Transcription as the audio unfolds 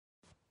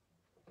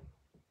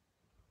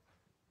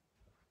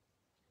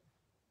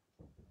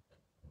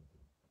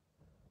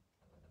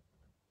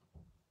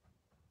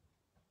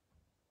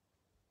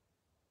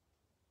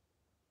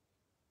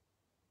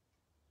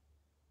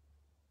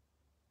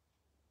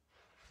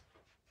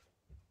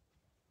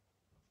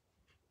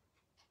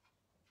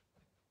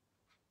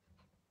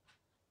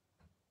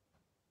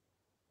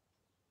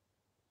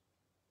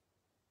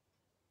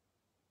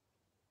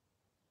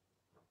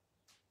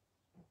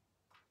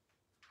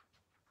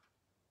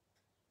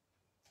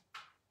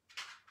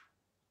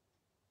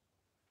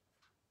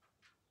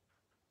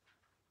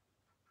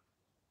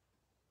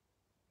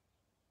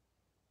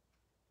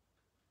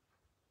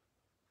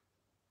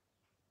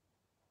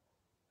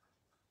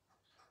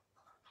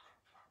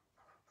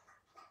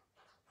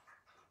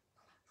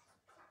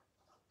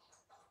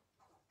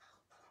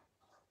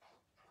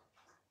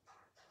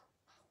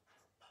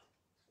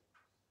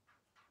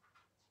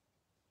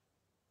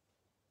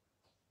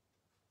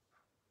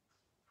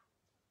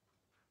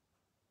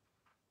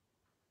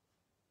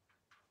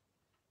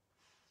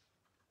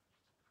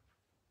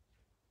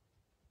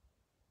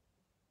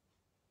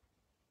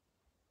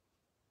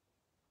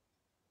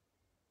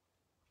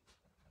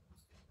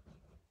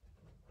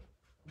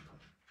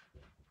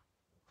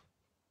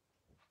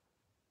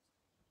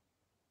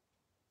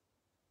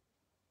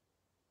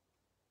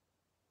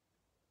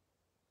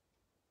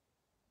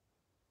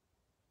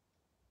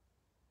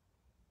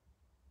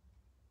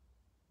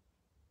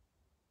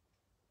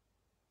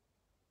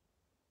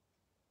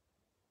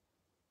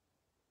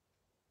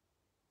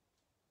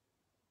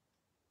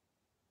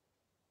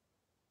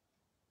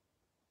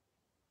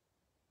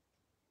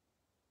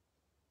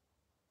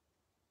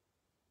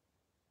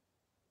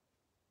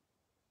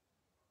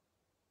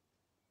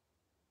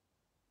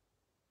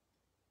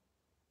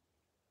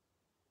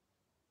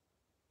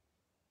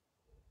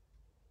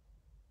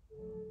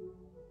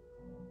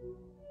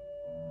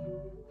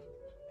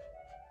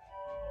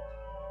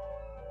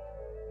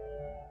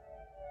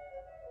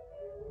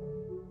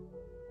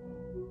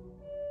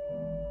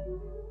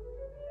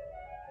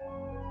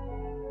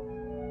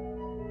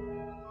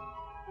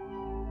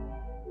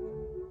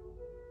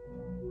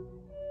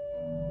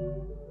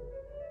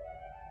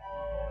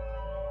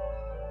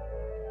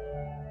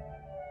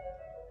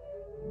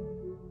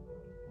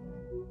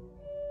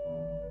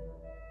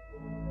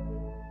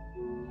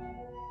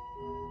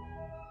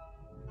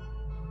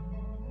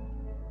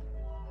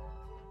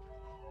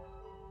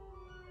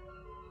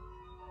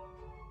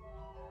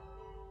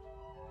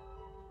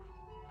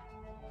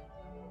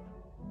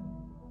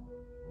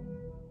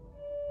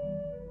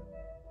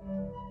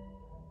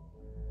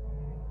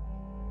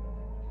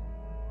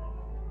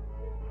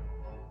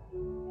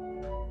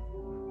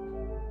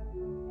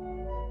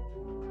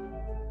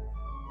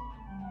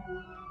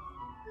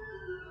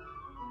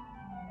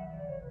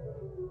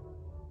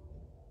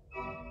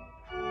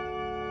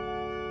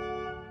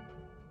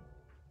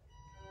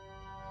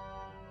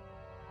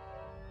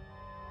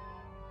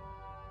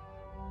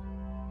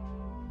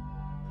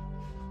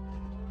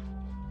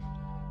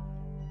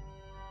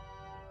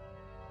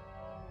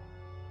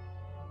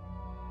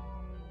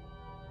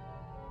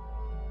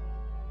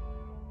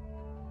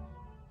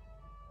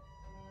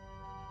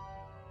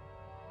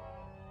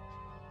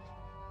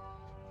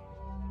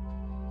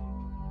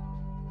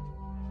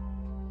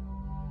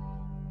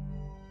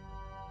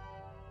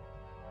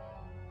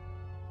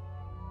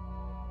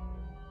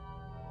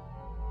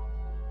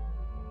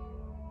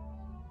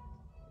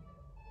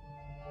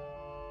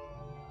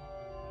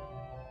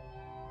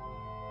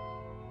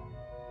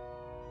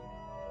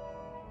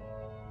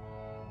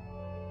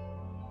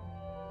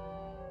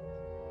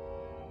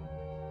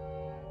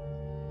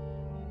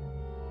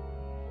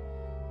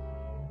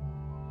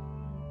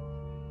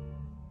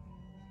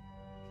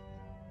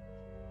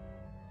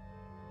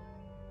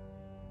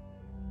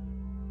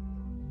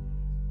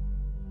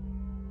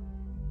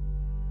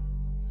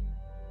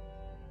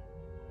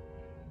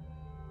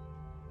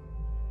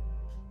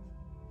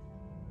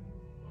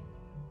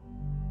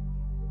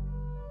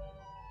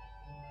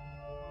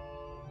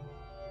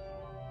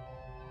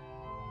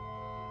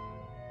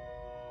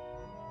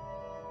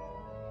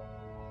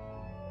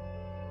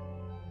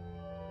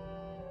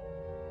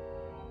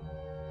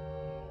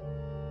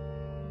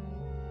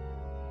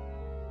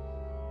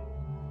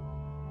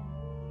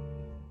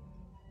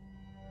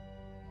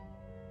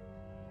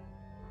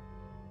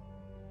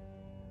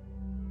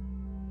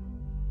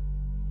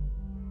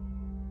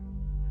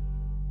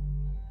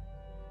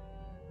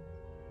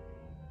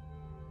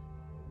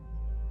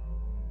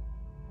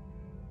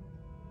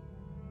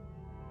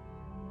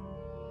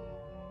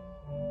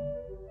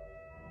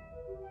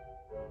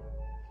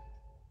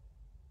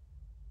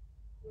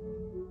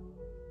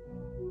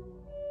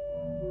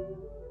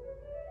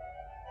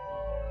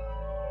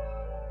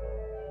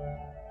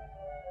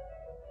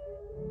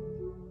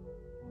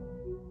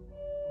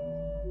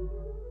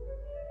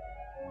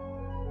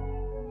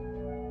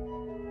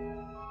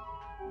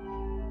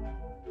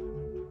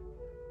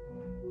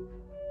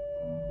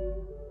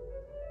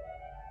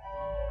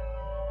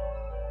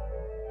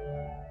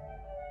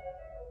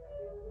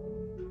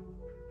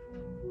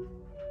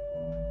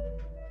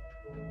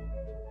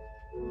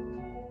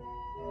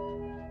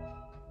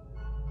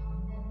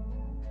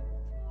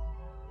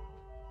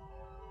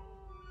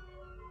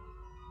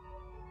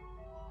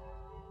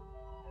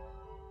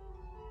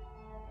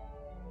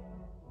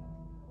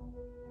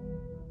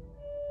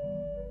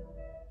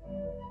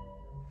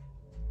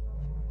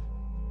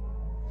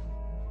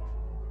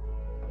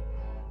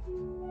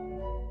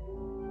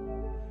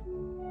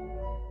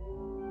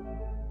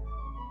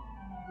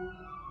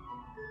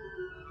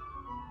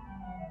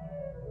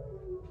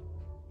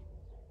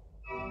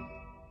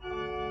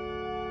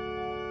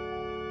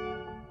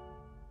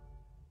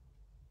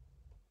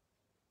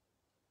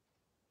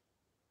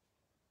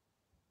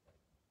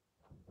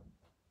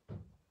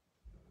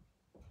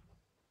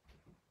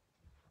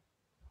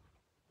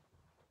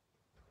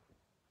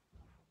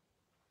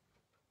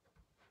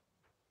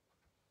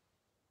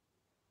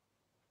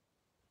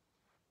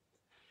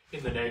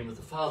In the name of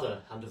the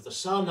Father, and of the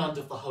Son, and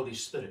of the Holy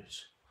Spirit.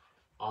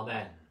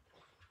 Amen.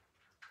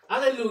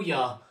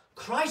 Alleluia!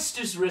 Christ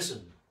is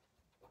risen.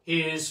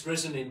 He is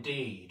risen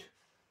indeed.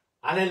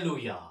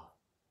 Alleluia!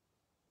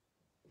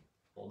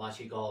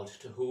 Almighty God,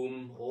 to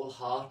whom all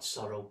hearts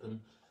are open,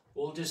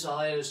 all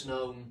desires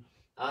known,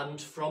 and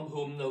from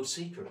whom no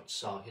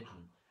secrets are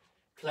hidden,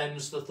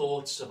 cleanse the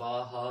thoughts of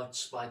our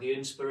hearts by the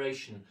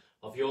inspiration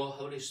of your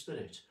Holy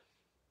Spirit,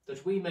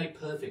 that we may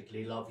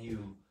perfectly love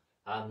you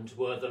and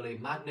worthily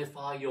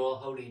magnify your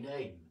holy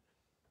name,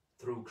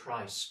 through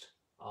Christ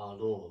our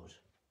Lord.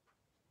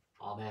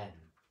 Amen.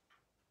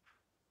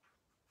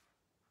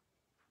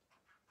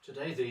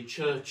 Today the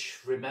Church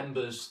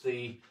remembers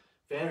the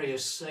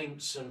various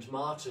saints and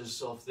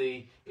martyrs of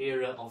the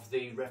era of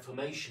the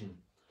Reformation,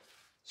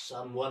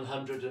 some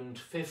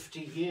 150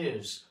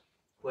 years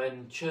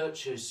when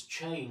churches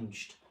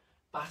changed,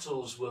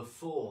 battles were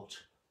fought,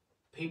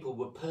 people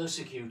were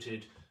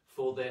persecuted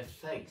for their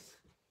faith.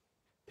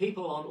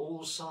 People on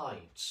all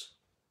sides.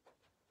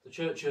 The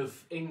Church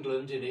of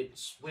England, in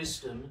its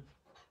wisdom,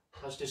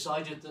 has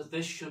decided that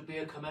this should be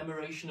a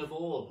commemoration of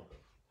all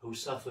who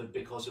suffered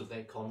because of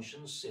their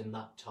conscience in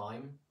that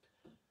time.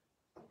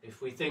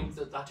 If we think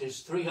that that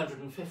is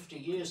 350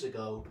 years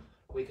ago,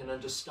 we can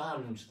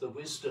understand the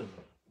wisdom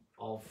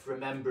of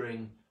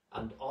remembering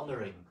and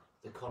honouring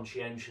the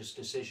conscientious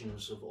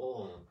decisions of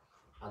all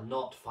and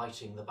not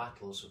fighting the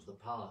battles of the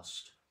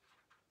past.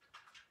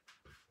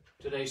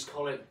 Today's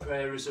collect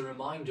prayer is a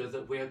reminder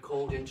that we are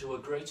called into a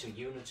greater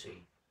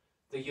unity,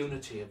 the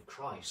unity of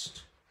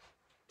Christ.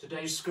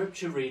 Today's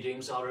scripture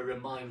readings are a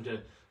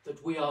reminder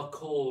that we are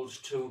called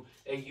to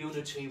a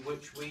unity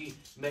which we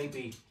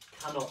maybe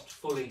cannot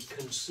fully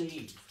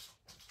conceive.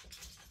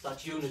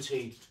 That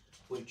unity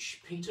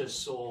which Peter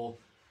saw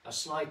a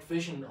slight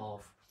vision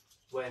of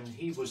when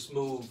he was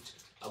moved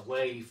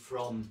away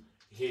from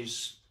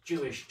his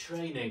Jewish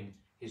training,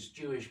 his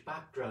Jewish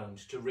background,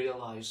 to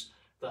realise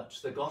that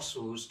the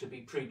gospel was to be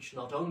preached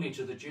not only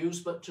to the Jews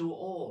but to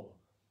all.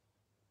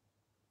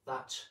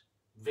 That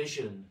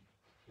vision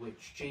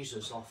which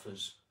Jesus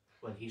offers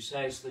when he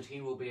says that he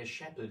will be a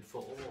shepherd for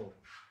all.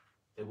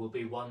 There will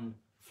be one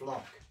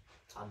flock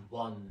and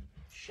one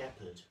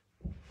shepherd.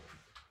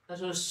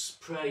 Let us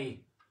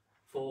pray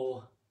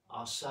for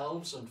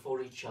ourselves and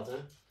for each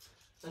other.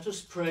 Let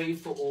us pray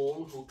for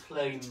all who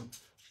claim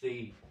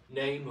the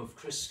name of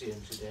Christian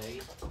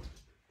today,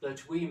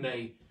 that we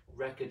may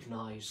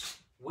recognise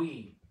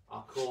we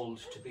are called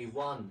to be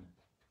one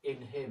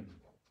in him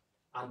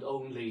and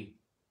only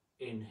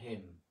in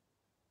him.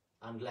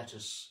 And let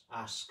us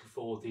ask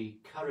for the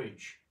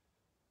courage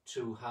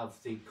to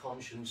have the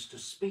conscience to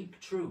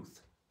speak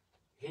truth,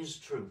 his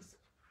truth,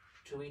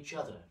 to each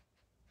other,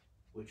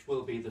 which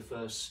will be the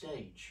first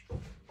stage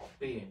of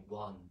being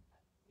one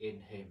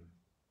in him.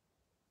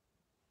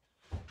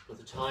 For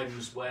the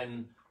times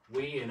when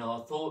we in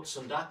our thoughts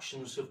and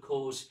actions have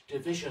caused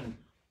division,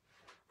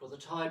 for the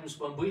times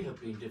when we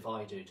have been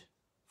divided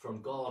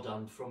from God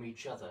and from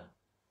each other,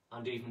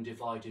 and even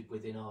divided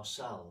within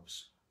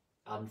ourselves,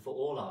 and for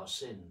all our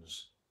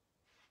sins,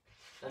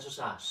 let us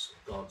ask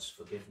God's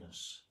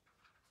forgiveness.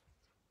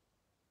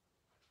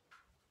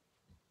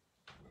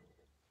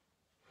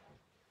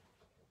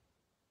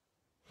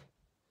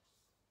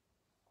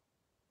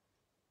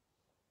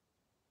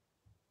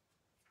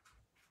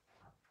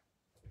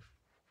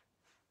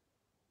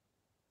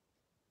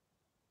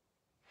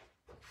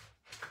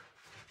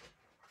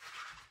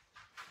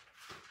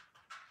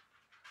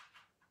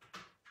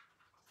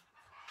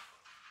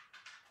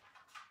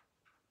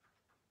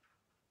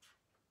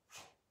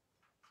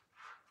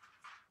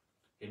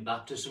 In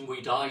baptism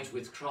we died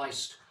with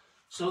Christ,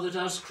 so that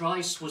as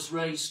Christ was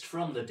raised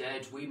from the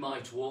dead, we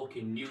might walk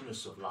in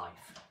newness of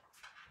life.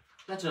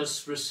 Let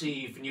us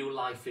receive new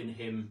life in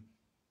him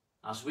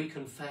as we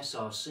confess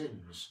our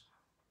sins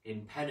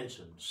in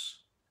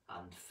penitence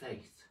and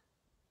faith.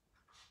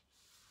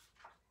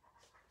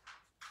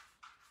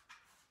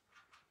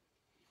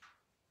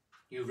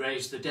 You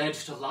raise the dead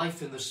to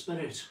life in the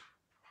Spirit.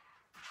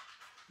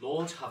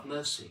 Lord, have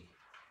mercy.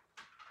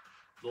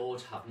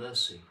 Lord, have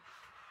mercy.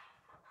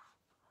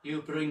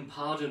 You bring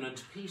pardon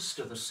and peace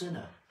to the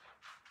sinner.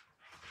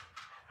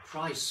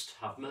 Christ,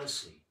 have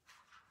mercy.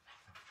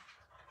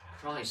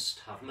 Christ,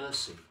 have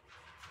mercy.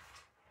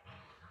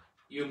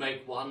 You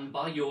make one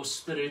by your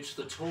Spirit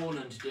the torn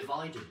and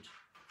divided.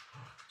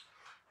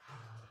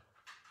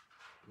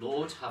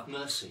 Lord, have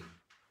mercy.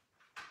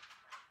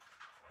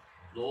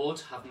 Lord,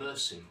 have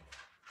mercy.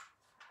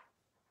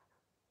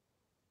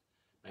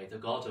 May the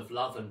God of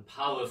love and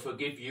power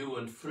forgive you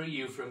and free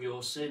you from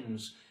your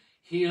sins,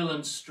 heal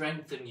and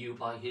strengthen you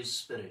by his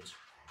Spirit,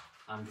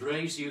 and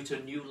raise you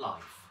to new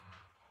life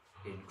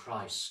in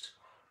Christ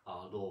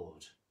our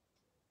Lord.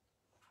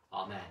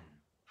 Amen.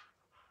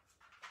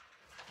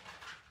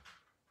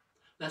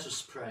 Let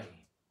us pray.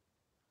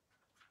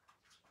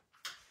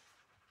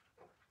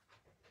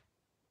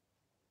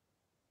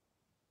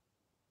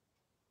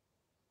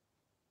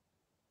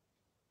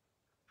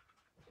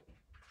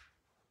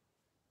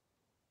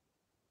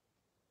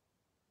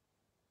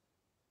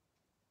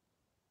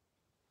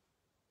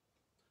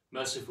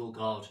 Merciful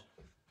God,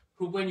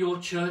 who when your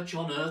church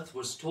on earth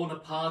was torn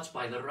apart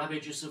by the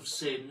ravages of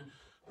sin,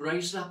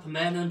 raised up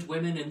men and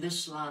women in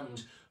this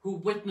land who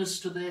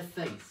witnessed to their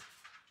faith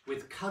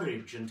with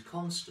courage and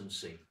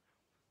constancy.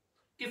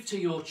 Give to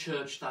your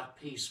church that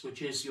peace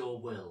which is your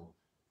will,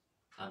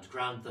 and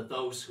grant that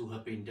those who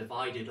have been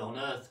divided on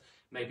earth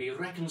may be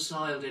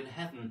reconciled in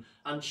heaven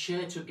and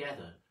share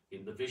together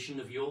in the vision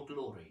of your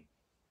glory.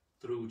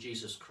 Through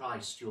Jesus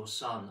Christ, your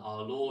Son,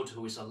 our Lord,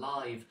 who is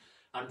alive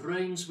and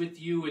reigns with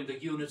you in the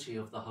unity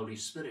of the Holy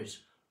Spirit,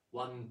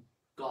 one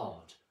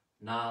God,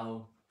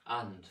 now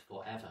and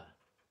forever.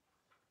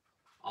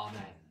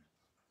 Amen.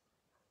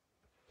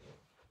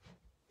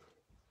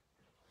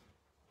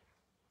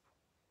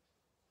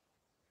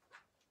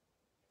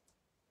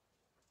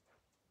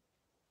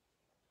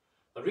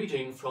 A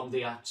reading from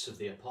the Acts of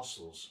the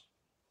Apostles.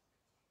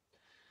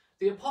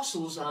 The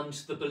apostles and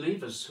the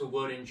believers who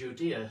were in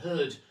Judea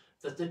heard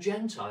that the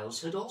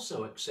Gentiles had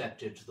also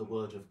accepted the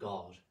word of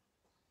God.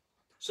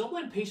 So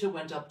when Peter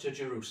went up to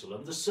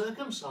Jerusalem, the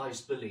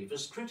circumcised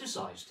believers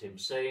criticized him,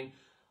 saying,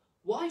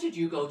 "Why did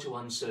you go to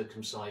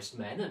uncircumcised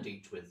men and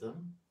eat with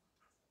them?"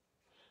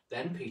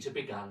 Then Peter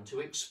began to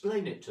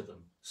explain it to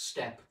them,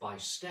 step by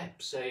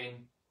step,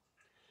 saying,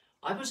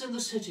 "I was in the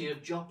city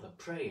of Joppa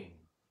praying,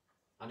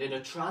 and in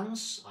a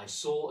trance I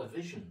saw a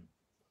vision.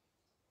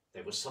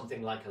 There was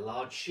something like a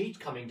large sheet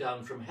coming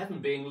down from heaven,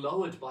 being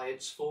lowered by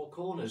its four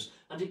corners,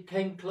 and it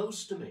came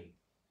close to me.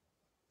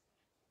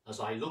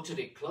 As I looked at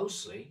it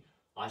closely,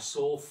 I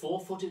saw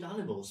four-footed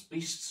animals,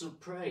 beasts of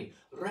prey,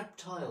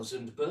 reptiles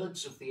and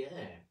birds of the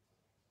air.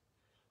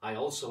 I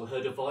also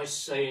heard a voice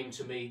saying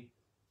to me,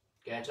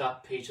 'Get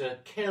up,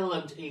 Peter, kill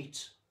and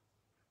eat.'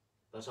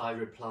 But I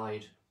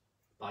replied,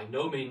 'By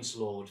no means,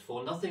 Lord,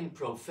 for nothing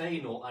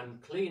profane or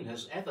unclean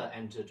has ever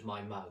entered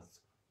my mouth.'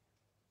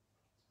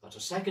 But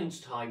a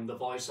second time the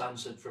voice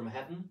answered from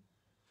heaven,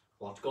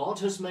 'What God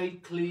has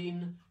made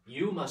clean,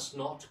 you must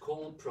not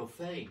call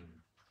profane.'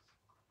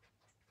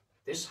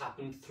 This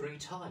happened 3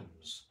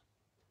 times.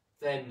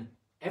 Then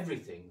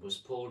everything was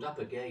pulled up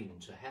again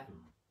to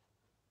heaven.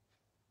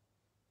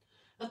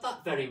 At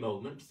that very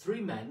moment, 3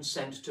 men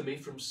sent to me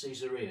from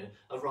Caesarea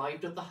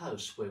arrived at the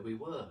house where we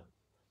were.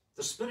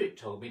 The Spirit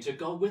told me to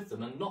go with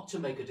them and not to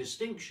make a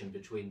distinction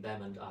between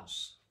them and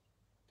us.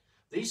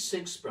 These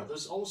 6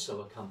 brothers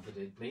also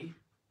accompanied me,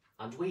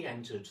 and we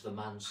entered the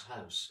man's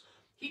house.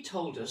 He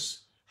told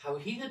us how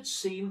he had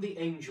seen the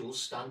angel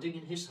standing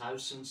in his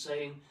house and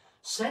saying,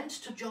 'Send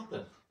to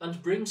Joppa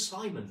and bring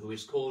Simon, who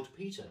is called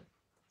Peter.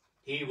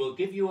 He will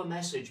give you a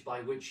message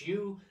by which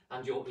you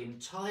and your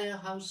entire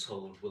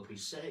household will be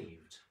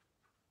saved.'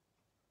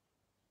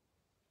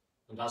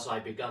 And as I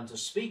began to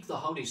speak, the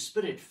Holy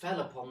Spirit fell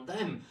upon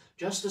them,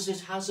 just as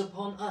it has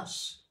upon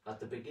us at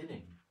the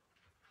beginning.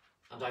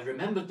 And I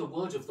remembered the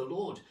word of the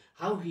Lord,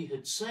 how he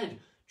had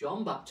said,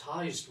 'John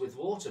baptized with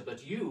water,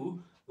 but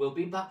you will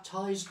be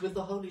baptized with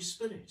the Holy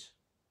Spirit.'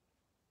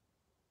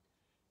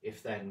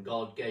 If then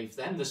God gave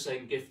them the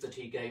same gift that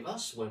he gave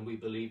us when we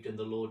believed in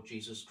the Lord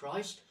Jesus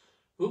Christ,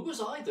 who was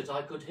I that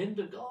I could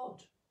hinder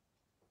God?"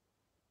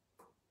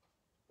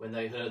 When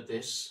they heard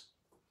this,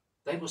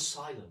 they were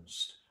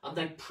silenced, and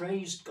they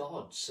praised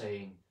God,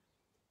 saying,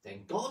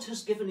 "Then God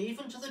has given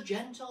even to the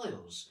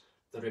Gentiles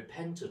the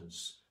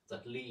repentance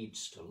that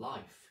leads to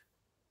life."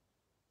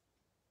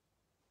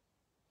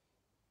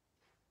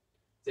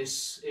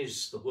 This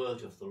is the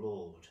word of the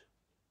Lord.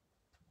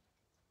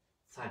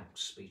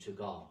 Thanks be to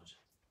God.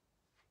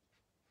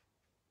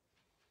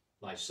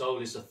 My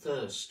soul is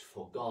athirst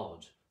for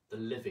God, the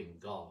living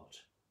God.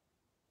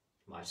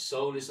 My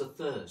soul is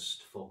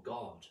athirst for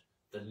God,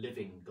 the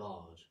living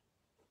God.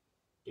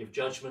 Give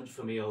judgment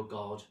for me, O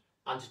God,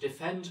 and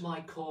defend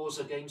my cause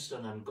against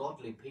an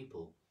ungodly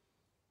people.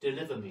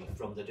 Deliver me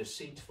from the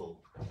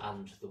deceitful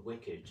and the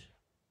wicked.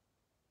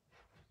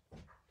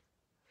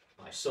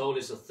 My soul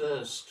is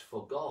athirst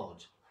for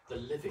God, the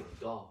living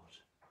God.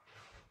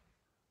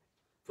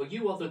 For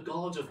you are the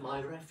God of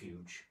my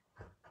refuge.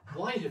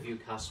 Why have you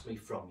cast me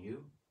from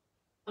you?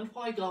 And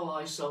why go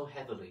I so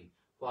heavily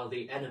while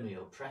the enemy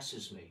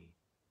oppresses me?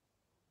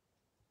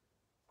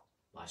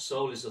 My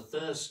soul is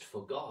athirst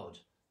for God,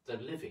 the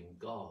living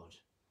God.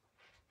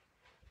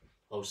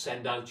 O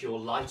send out your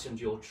light and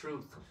your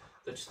truth,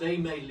 that they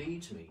may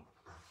lead me,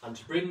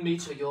 and bring me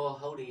to your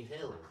holy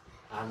hill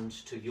and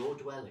to your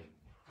dwelling.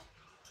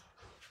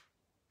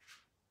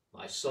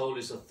 My soul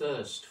is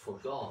athirst for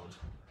God,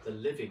 the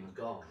living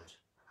God,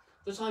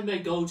 that I may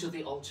go to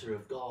the altar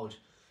of God,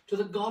 to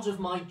the God of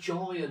my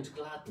joy and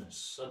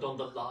gladness, and on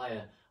the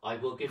lyre I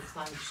will give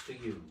thanks to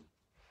you,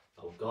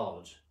 O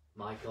God,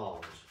 my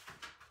God.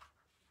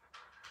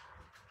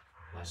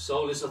 My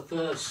soul is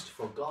athirst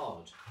for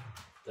God,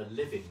 the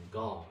living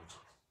God.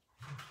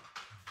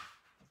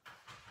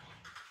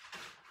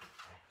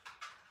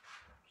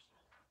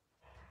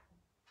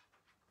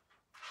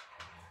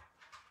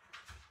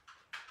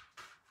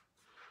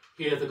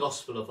 Hear the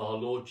gospel of our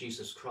Lord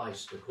Jesus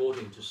Christ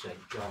according to St.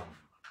 John.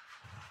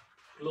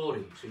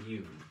 Glory to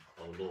you,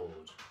 O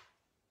Lord.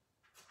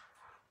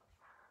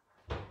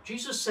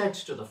 Jesus said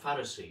to the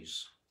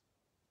Pharisees,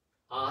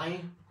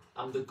 I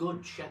am the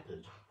good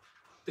shepherd.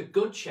 The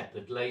good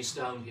shepherd lays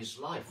down his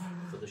life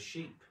for the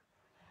sheep.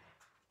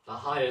 The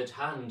hired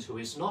hand, who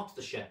is not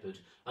the shepherd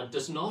and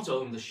does not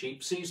own the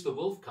sheep, sees the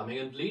wolf coming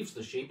and leaves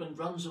the sheep and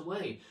runs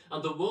away,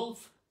 and the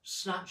wolf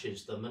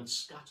snatches them and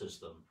scatters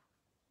them.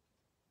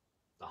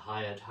 The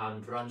hired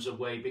hand runs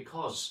away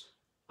because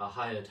a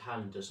hired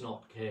hand does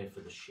not care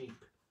for the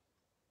sheep.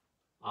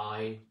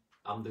 I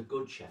am the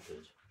good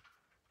shepherd.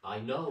 I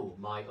know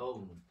my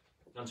own,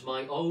 and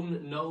my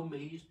own know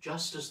me,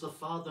 just as the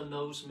Father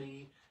knows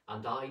me,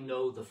 and I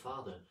know the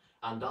Father,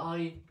 and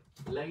I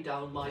lay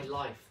down my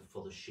life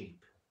for the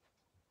sheep.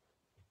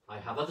 I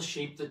have other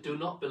sheep that do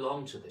not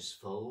belong to this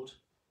fold.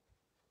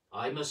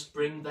 I must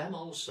bring them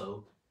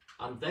also,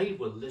 and they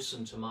will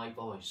listen to my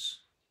voice.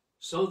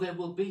 So there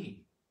will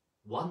be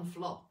one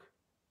flock,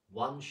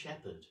 one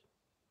shepherd.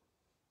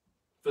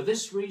 For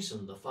this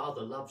reason the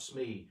Father loves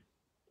me,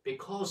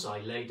 because I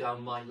lay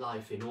down my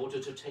life in order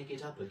to take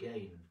it up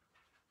again.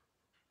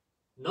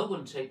 No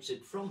one takes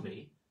it from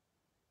me,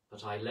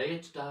 but I lay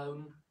it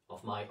down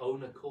of my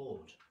own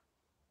accord.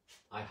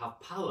 I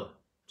have power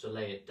to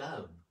lay it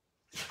down,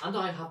 and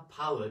I have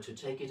power to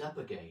take it up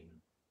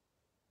again.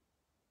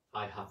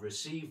 I have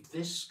received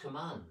this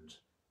command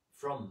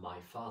from my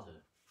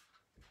Father.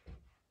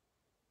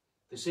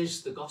 This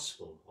is the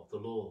gospel of the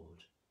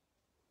Lord.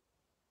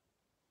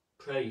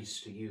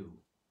 Praise to you,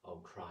 O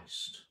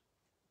Christ.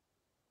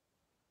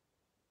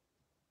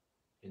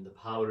 In the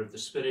power of the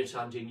Spirit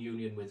and in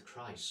union with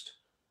Christ,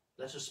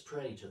 let us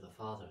pray to the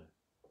Father.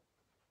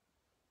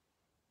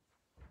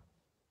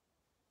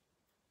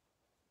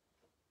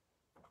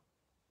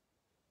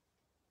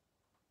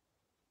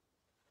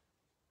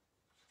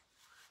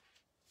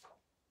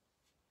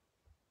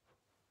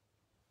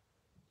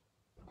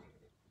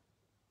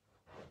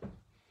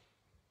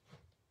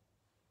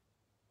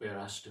 We are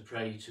asked to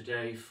pray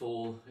today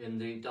in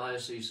the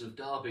Diocese of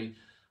Derby,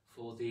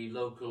 for the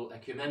local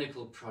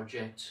ecumenical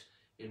project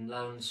in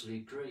Lownsley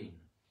Green,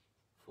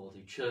 for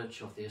the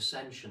Church of the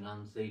Ascension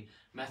and the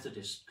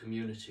Methodist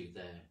community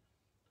there.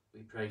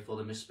 We pray for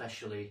them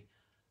especially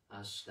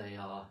as they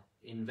are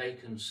in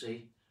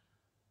vacancy,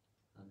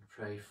 and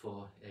pray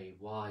for a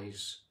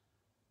wise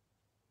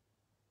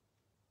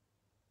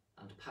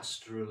and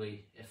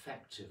pastorally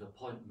effective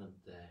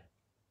appointment there.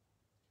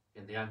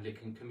 In the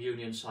Anglican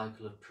Communion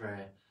cycle of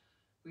prayer,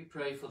 we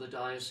pray for the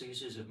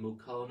dioceses of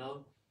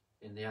Mukono,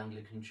 in the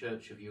Anglican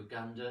Church of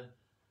Uganda,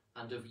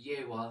 and of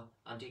Yewa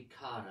and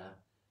Ikara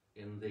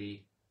in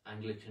the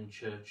Anglican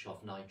Church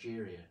of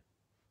Nigeria.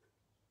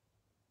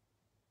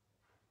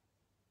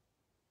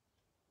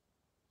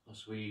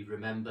 As we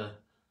remember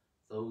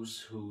those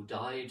who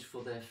died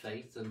for their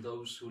faith and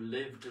those who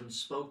lived and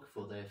spoke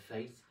for their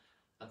faith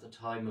at the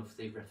time of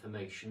the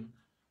Reformation,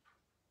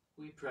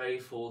 we pray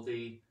for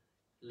the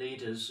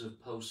leaders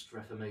of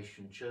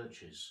post-Reformation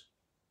churches,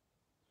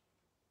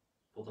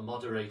 for the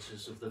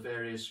moderators of the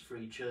various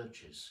free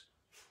churches,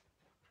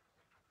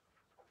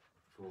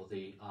 for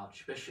the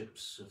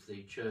archbishops of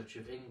the Church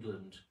of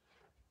England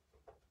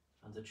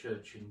and the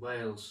Church in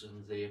Wales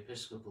and the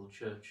Episcopal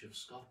Church of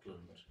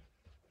Scotland,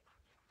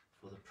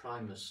 for the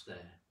primus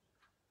there.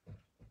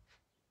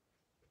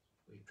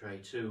 We pray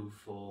too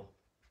for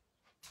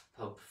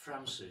Pope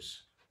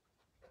Francis,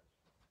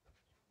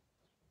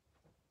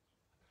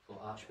 for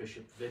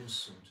Archbishop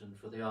Vincent, and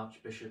for the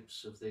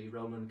archbishops of the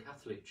Roman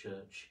Catholic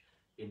Church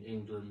in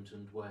England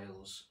and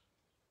Wales,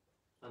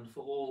 and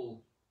for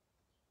all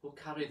who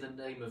carry the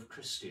name of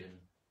Christian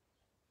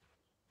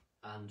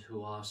and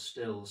who are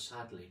still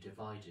sadly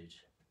divided.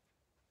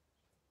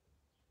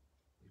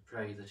 We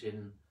pray that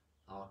in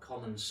our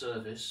common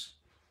service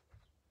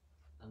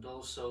and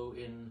also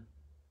in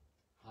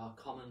our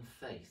common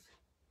faith,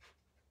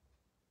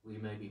 we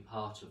may be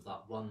part of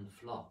that one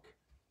flock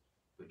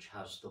which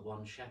has the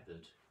one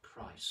shepherd,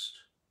 Christ.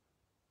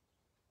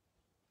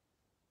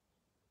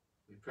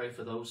 We pray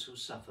for those who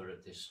suffer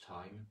at this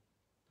time,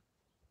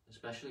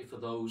 especially for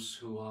those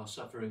who are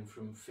suffering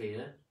from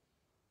fear,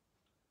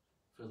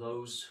 for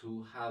those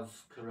who have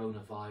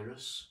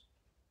coronavirus,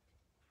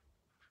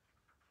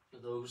 for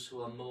those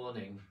who are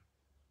mourning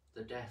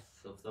the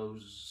death of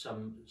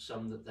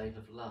some that they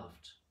have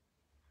loved.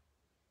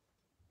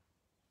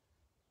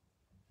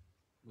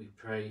 We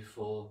pray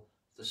for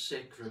the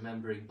sick,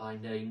 remembering by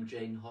name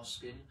Jane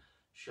Hoskin,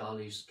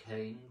 Charlize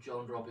Kane,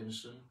 John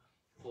Robinson,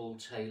 Paul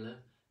Taylor,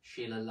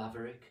 Sheila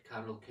Laverick,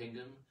 Carol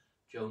Kingham,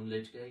 Joan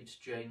Lydgate,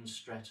 Jane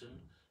Stretton,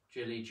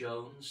 Gilly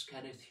Jones,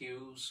 Kenneth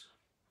Hughes,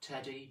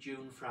 Teddy,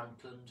 June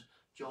Frankland,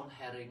 John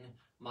Herring,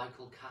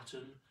 Michael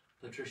Catton,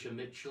 Patricia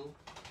Mitchell,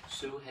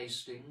 Sue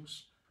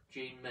Hastings,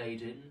 Jean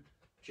Maiden,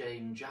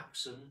 Jane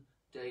Jackson,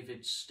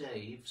 David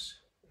Staves,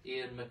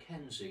 Ian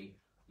Mackenzie,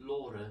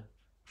 Laura,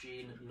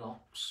 Jean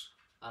Knox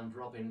and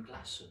Robin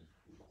Glasson.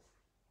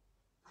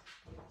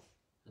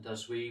 And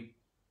as we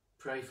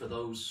pray for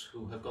those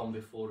who have gone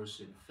before us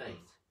in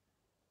faith,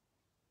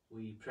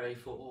 we pray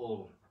for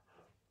all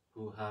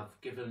who have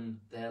given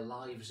their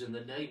lives in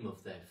the name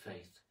of their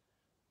faith.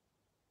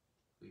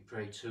 We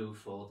pray too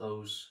for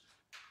those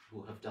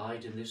who have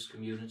died in this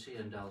community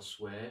and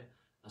elsewhere,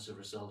 as a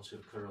result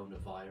of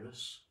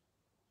coronavirus.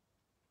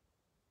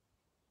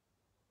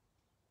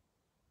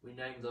 We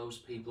name those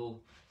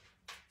people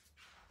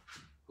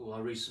who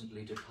are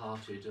recently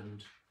departed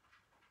and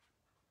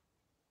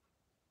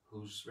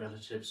whose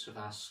relatives have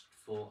asked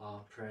for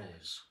our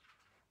prayers.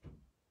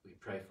 We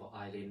pray for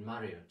Eileen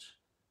Marriott,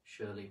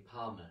 Shirley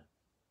Palmer,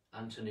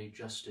 Anthony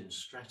Justin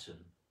Stretton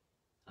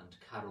and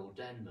Carol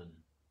Denman.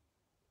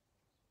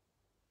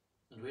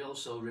 And we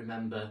also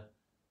remember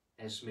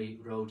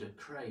Esme Rhoda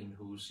Crane,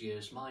 whose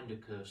year's mind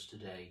occurs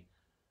today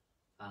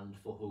and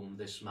for whom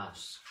this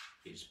Mass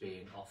is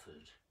being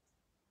offered.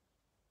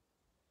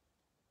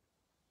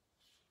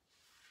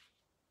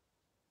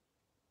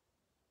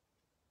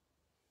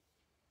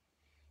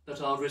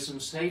 That our risen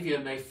Saviour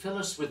may fill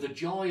us with the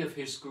joy of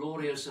his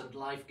glorious and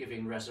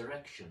life-giving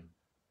resurrection,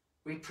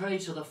 we pray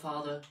to the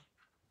Father,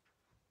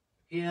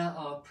 hear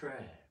our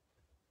prayer.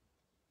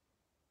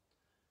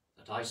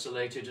 That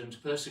isolated and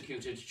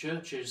persecuted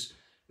churches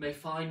may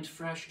find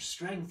fresh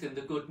strength in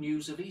the good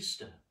news of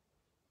Easter.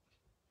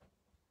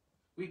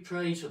 We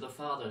pray to the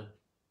Father,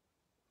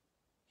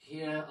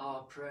 hear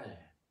our prayer.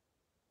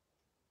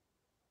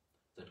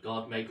 That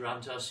God may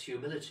grant us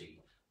humility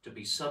to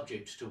be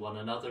subject to one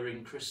another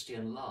in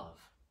Christian love.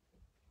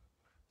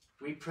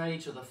 We pray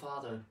to the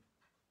Father,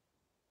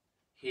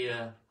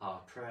 hear our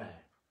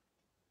prayer.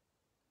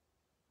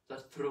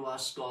 That through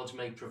us God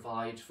may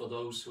provide for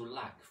those who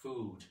lack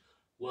food,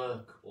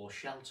 work or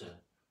shelter.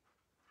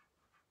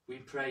 We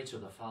pray to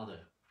the Father,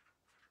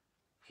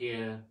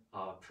 hear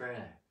our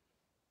prayer.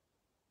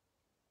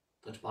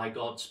 That by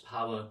God's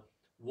power,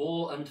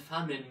 war and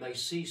famine may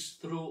cease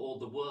through all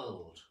the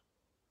world.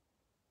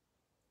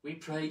 We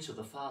pray to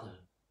the Father,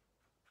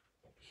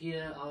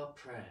 hear our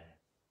prayer.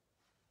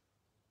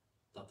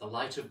 That the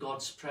light of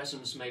God's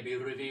presence may be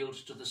revealed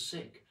to the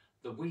sick,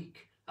 the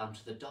weak and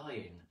the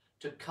dying,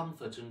 to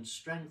comfort and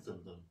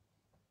strengthen them.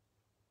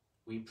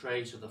 We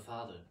pray to the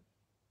Father,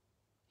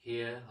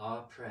 hear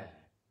our prayer.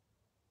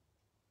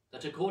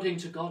 That according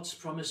to God's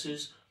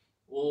promises,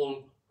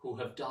 all who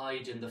have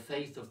died in the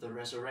faith of the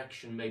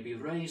resurrection may be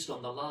raised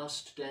on the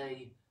last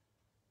day.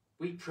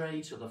 We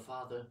pray to the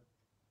Father,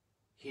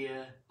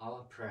 hear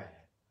our prayer.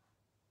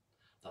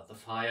 That the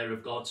fire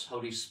of God's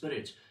Holy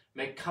Spirit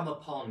may come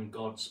upon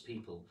God's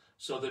people,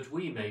 so that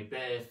we may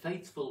bear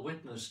faithful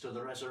witness to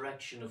the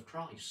resurrection of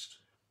Christ.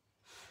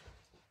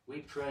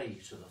 We pray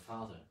to the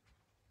Father,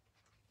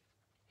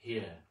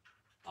 hear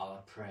our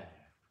prayer.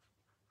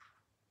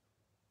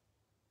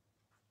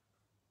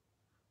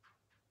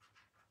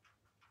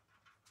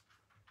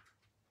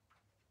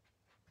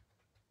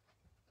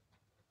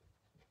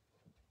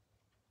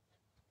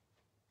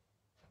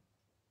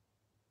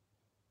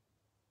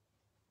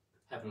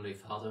 Heavenly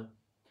Father,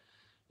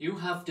 you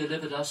have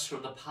delivered us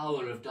from the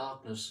power of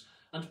darkness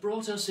and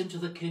brought us into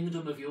the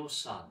kingdom of your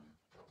Son.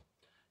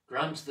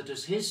 Grant that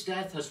as his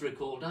death has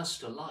recalled us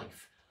to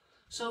life,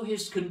 so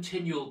his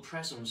continual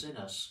presence in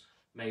us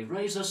may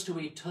raise us to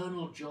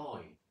eternal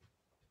joy.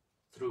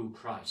 Through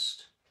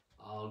Christ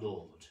our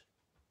Lord.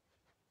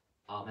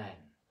 Amen.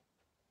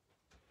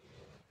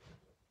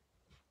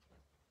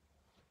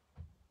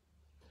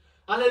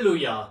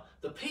 Alleluia!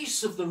 The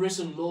peace of the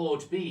risen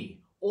Lord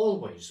be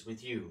always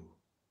with you.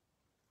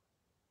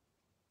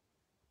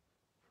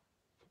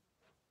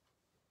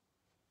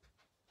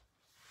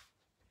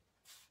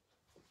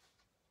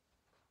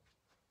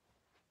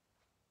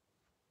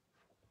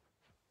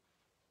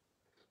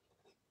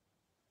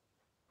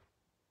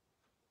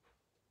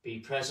 Be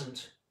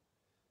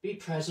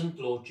present,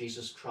 Lord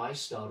Jesus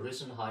Christ, our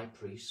risen High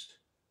Priest.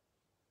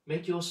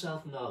 Make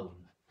yourself known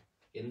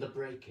in the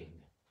breaking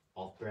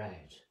of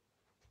bread.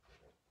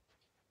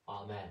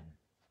 Amen.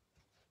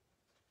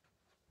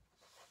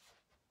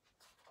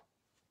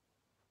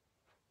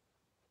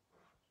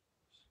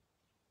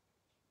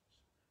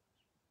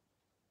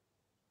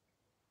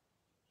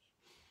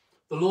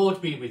 The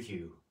Lord be with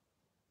you.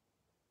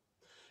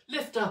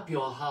 Lift up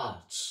your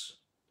hearts.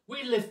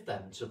 We lift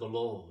them to the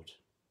Lord.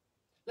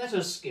 Let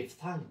us give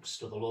thanks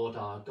to the Lord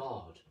our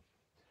God.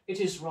 It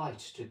is right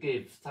to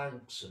give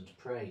thanks and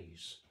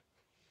praise.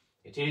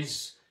 It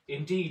is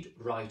indeed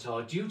right,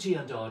 our duty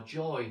and our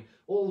joy,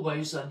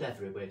 always and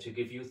everywhere to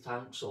give you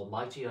thanks,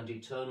 Almighty and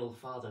Eternal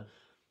Father,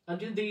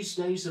 and in these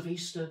days of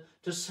Easter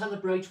to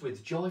celebrate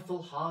with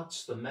joyful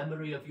hearts the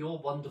memory of your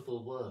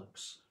wonderful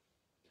works.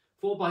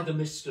 For by the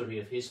mystery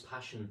of his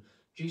passion,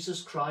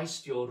 Jesus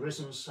Christ, your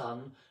risen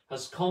Son,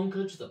 has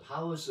conquered the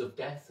powers of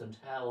death and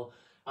hell,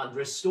 and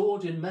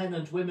restored in men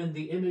and women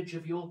the image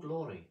of your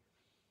glory.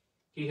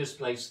 He has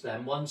placed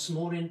them once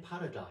more in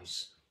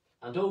paradise,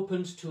 and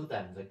opened to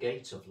them the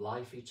gate of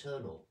life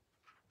eternal.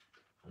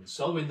 And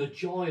so in the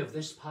joy of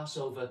this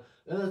Passover,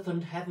 earth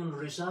and heaven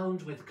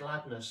resound with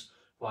gladness,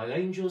 while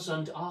angels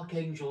and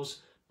archangels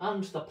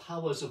and the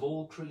powers of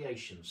all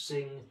creation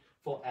sing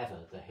for ever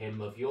the hymn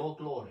of your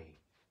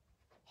glory.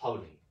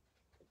 Holy,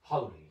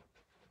 holy,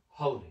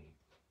 holy,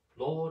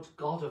 Lord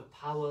God of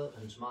power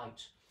and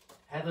might,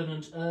 heaven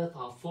and earth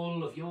are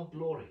full of your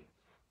glory.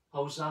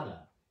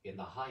 Hosanna in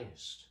the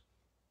highest.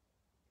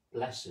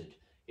 Blessed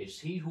is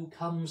he who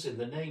comes in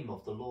the name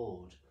of the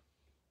Lord.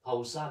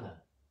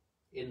 Hosanna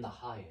in the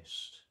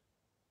highest.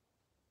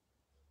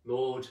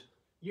 Lord,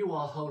 you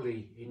are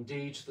holy,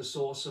 indeed the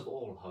source of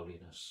all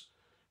holiness.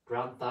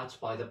 Grant that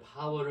by the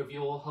power of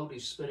your Holy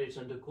Spirit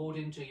and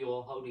according to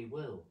your holy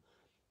will,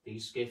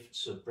 these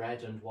gifts of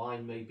bread and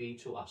wine may be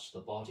to us the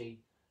body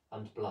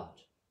and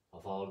blood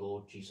of our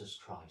Lord Jesus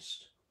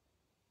Christ,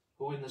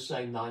 who in the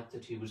same night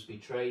that he was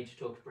betrayed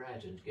took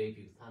bread and gave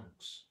you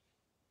thanks.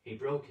 He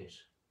broke it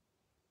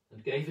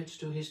and gave it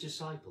to his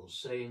disciples,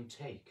 saying,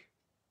 "Take,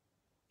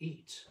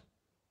 eat.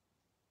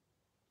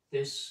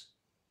 This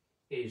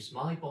is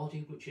my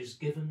body which is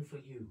given for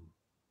you.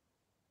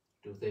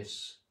 Do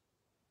this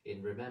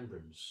in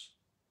remembrance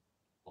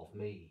of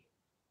me."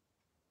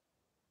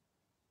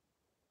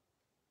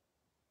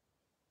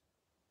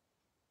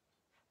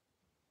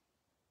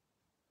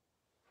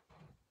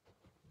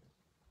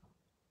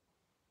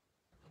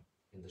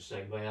 In the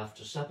same way,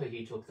 after supper,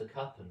 he took the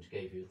cup and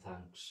gave you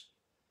thanks.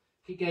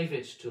 He gave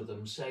it to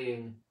them,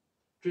 saying,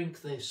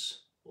 "Drink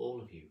this,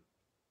 all of you.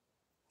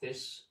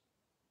 This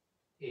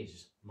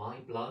is my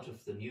blood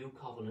of the new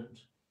covenant,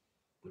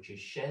 which is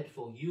shed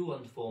for you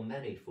and for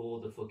many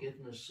for the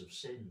forgiveness of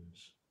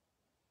sins.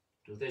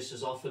 Do this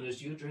as often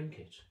as you drink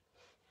it,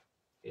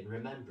 in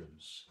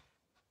remembrance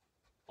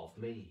of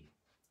me."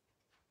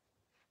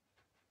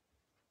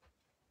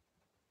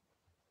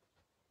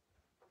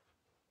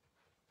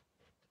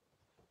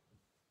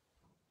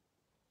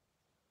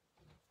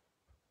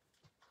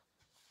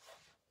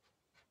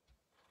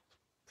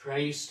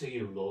 Praise to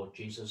you, Lord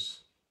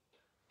Jesus.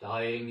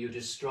 Dying, you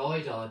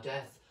destroyed our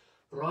death.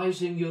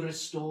 Rising, you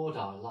restored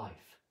our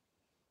life.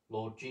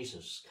 Lord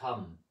Jesus,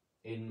 come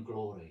in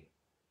glory.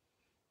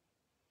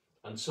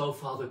 And so,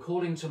 Father,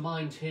 calling to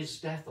mind his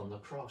death on the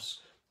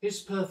cross,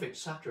 his perfect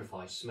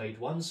sacrifice made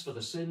once for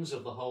the sins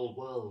of the whole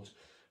world,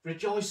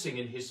 rejoicing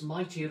in his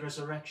mighty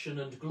resurrection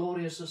and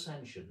glorious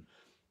ascension,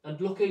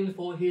 and looking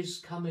for his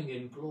coming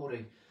in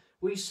glory,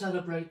 we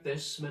celebrate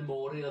this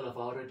memorial of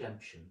our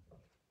redemption.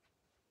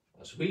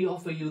 As we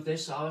offer you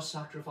this, our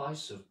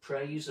sacrifice of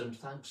praise and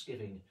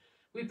thanksgiving,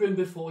 we bring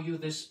before you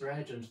this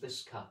bread and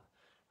this cup,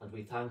 and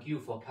we thank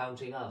you for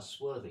counting us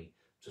worthy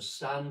to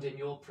stand in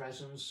your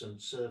presence and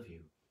serve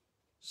you.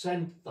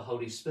 Send the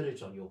Holy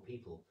Spirit on your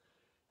people,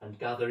 and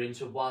gather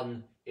into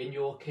one in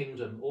your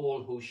kingdom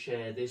all who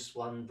share this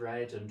one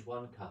bread and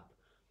one cup,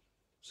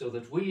 so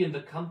that we, in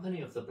the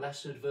company of the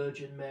Blessed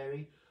Virgin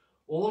Mary,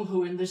 all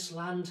who in this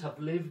land have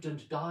lived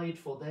and died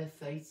for their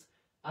faith,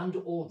 and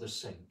all the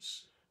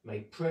saints, may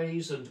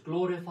praise and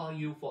glorify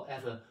you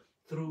forever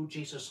through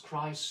Jesus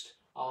Christ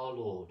our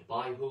Lord,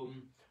 by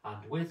whom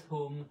and with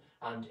whom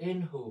and in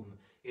whom,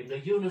 in the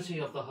unity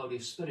of the Holy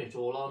Spirit,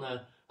 all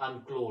honour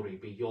and glory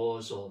be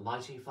yours,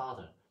 Almighty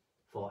Father,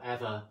 for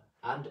ever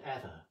and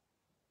ever.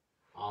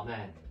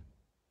 Amen.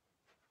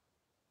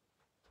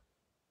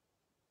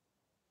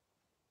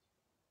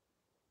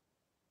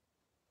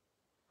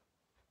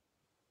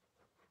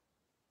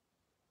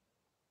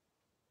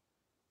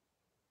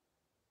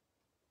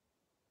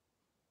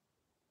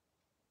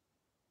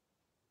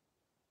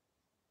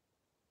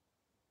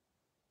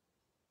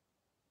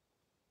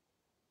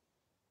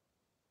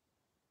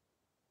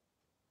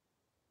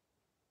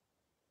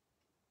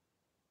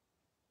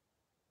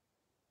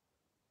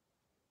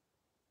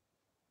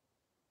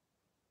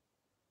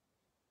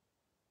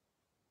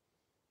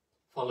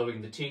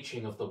 Following the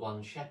teaching of the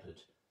one shepherd,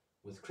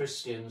 with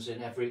Christians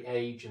in every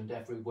age and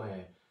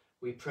everywhere,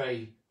 we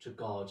pray to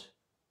God,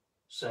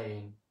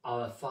 saying,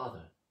 Our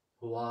Father,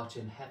 who art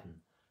in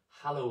heaven,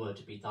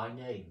 hallowed be thy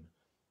name.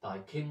 Thy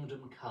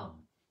kingdom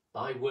come,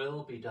 thy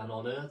will be done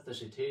on earth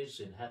as it is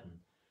in heaven.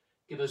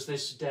 Give us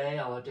this day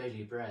our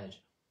daily bread,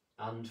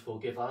 and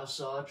forgive us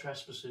our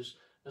trespasses,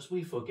 as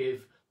we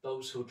forgive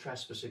those who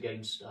trespass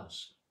against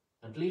us.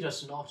 And lead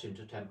us not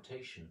into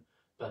temptation,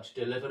 but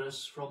deliver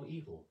us from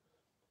evil.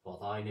 For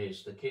thine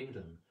is the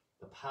kingdom,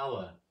 the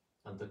power,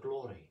 and the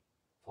glory,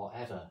 for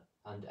ever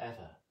and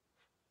ever.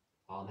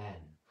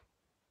 Amen.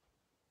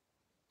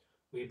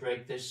 We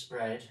break this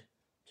bread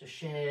to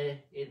share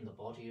in the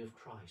body of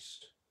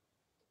Christ.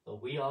 Though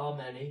we are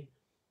many,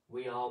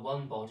 we are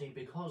one body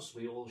because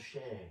we all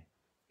share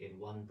in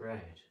one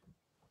bread.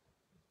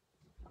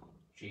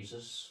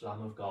 Jesus,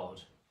 Lamb of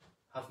God,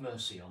 have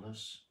mercy on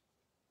us.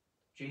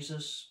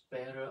 Jesus,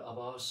 bearer of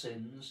our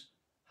sins,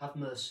 have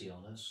mercy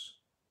on us.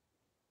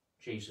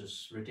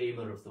 Jesus,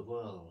 Redeemer of the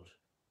world,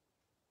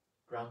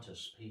 grant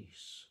us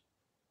peace.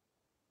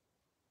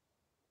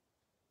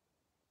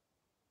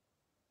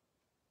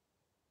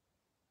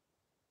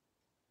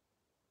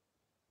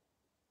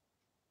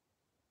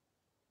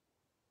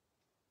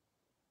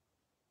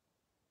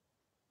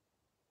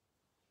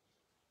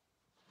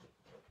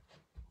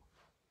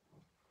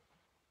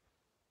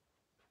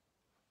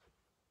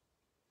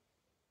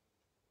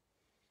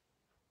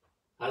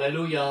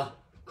 Alleluia!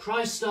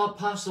 Christ our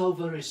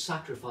Passover is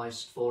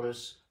sacrificed for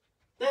us.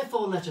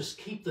 Therefore let us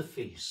keep the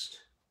feast.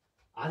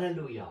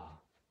 Alleluia!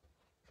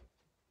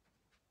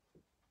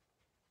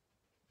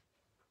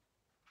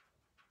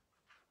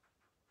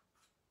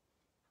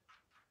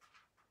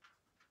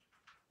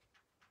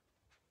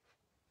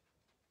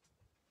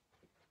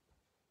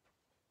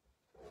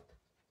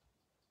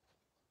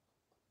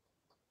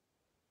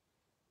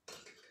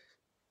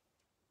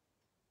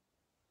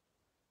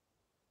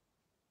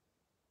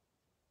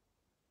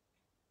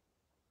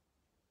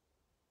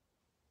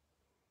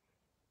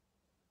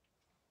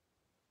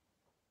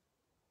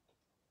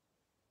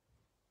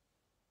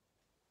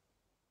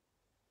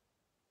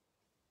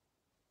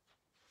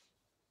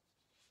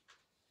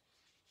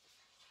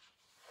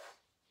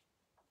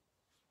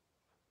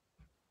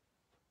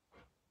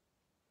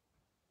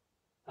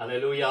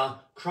 Alleluia,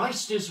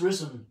 Christ is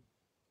risen.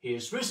 He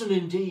is risen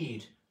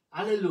indeed.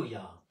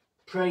 Alleluia.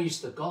 Praise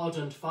the God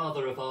and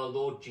Father of our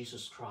Lord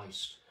Jesus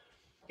Christ.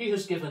 He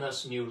has given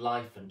us new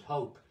life and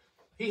hope.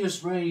 He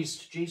has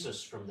raised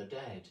Jesus from the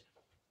dead.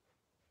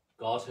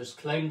 God has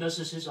claimed us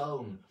as his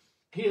own.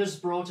 He has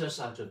brought us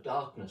out of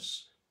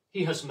darkness.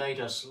 He has made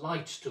us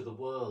light to the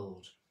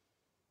world.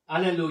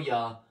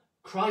 Alleluia,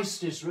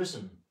 Christ is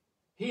risen.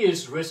 He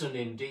is risen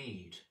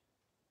indeed.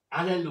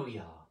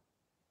 Alleluia.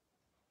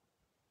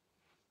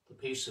 The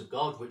peace of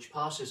God, which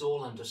passes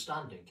all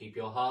understanding, keep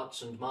your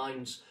hearts and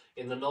minds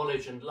in the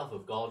knowledge and love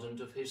of God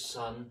and of his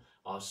Son,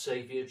 our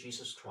Saviour,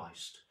 Jesus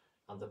Christ.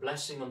 And the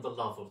blessing and the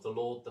love of the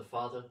Lord the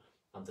Father,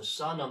 and the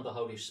Son and the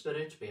Holy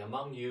Spirit be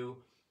among you,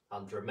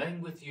 and remain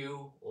with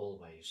you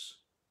always.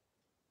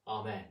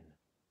 Amen.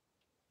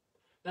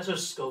 Let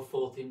us go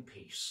forth in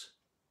peace.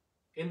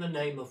 In the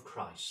name of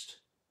Christ.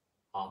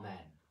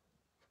 Amen.